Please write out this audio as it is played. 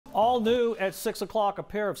All new at 6 o'clock, a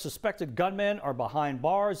pair of suspected gunmen are behind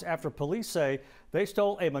bars after police say they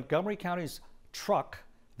stole a Montgomery County's truck,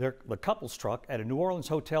 the couple's truck, at a New Orleans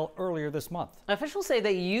hotel earlier this month. Officials say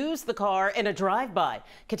they used the car in a drive-by.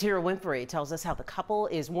 Katira Winfrey tells us how the couple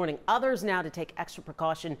is warning others now to take extra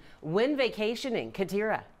precaution when vacationing.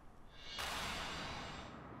 Katira.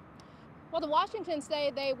 Well, the Washingtons say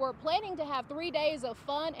they were planning to have 3 days of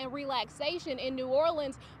fun and relaxation in New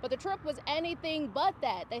Orleans, but the trip was anything but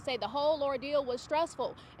that. They say the whole ordeal was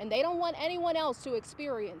stressful, and they don't want anyone else to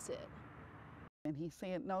experience it. And he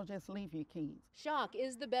said, no, just leave your keys. Shock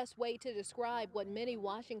is the best way to describe what Minnie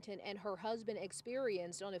Washington and her husband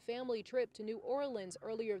experienced on a family trip to New Orleans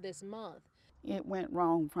earlier this month. It went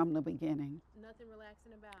wrong from the beginning. Nothing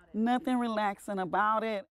relaxing about it. Nothing relaxing about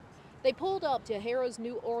it. They pulled up to Harrah's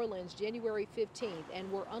New Orleans January 15th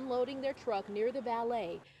and were unloading their truck near the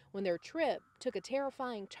ballet when their trip took a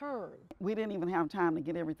terrifying turn. We didn't even have time to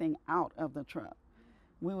get everything out of the truck.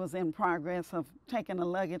 We was in progress of taking the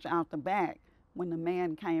luggage out the back when the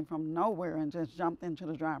man came from nowhere and just jumped into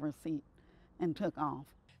the driver's seat and took off.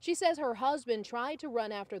 She says her husband tried to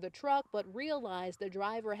run after the truck but realized the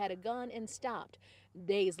driver had a gun and stopped.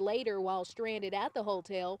 Days later, while stranded at the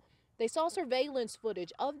hotel, they saw surveillance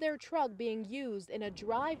footage of their truck being used in a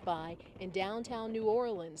drive-by in downtown New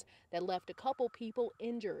Orleans that left a couple people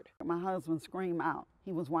injured. My husband screamed out.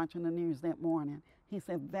 He was watching the news that morning. He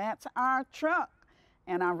said, "That's our truck."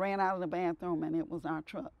 And I ran out of the bathroom and it was our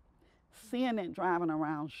truck. Seeing it driving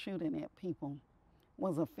around shooting at people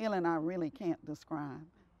was a feeling I really can't describe.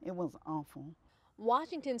 It was awful.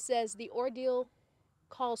 Washington says the ordeal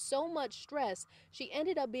caused so much stress, she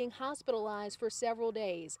ended up being hospitalized for several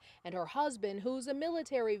days. And her husband, who's a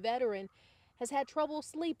military veteran, has had trouble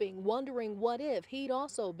sleeping, wondering what if he'd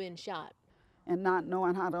also been shot. And not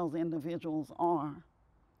knowing how those individuals are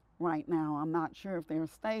right now. I'm not sure if they're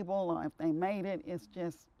stable or if they made it. It's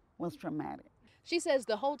just was traumatic. She says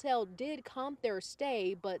the hotel did comp their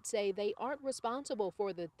stay, but say they aren't responsible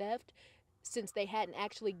for the theft since they hadn't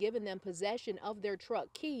actually given them possession of their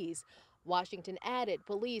truck keys. Washington added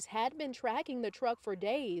police had been tracking the truck for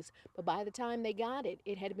days, but by the time they got it,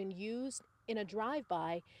 it had been used in a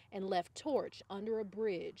drive-by and left torched under a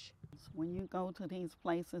bridge. When you go to these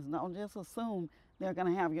places, don't just assume they're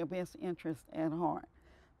going to have your best interest at heart,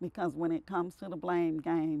 because when it comes to the blame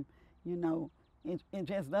game, you know, it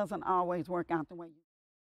just doesn't always work out the way you.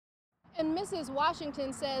 And Mrs.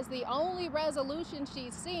 Washington says the only resolution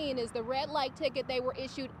she's seen is the red light ticket they were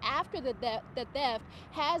issued after the theft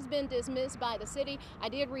has been dismissed by the city. I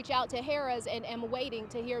did reach out to Harrah's and am waiting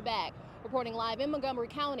to hear back. Reporting live in Montgomery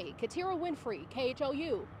County, Katira Winfrey,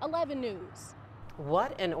 KHOU 11 News.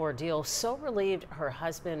 What an ordeal. So relieved her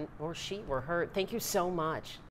husband or she were hurt. Thank you so much.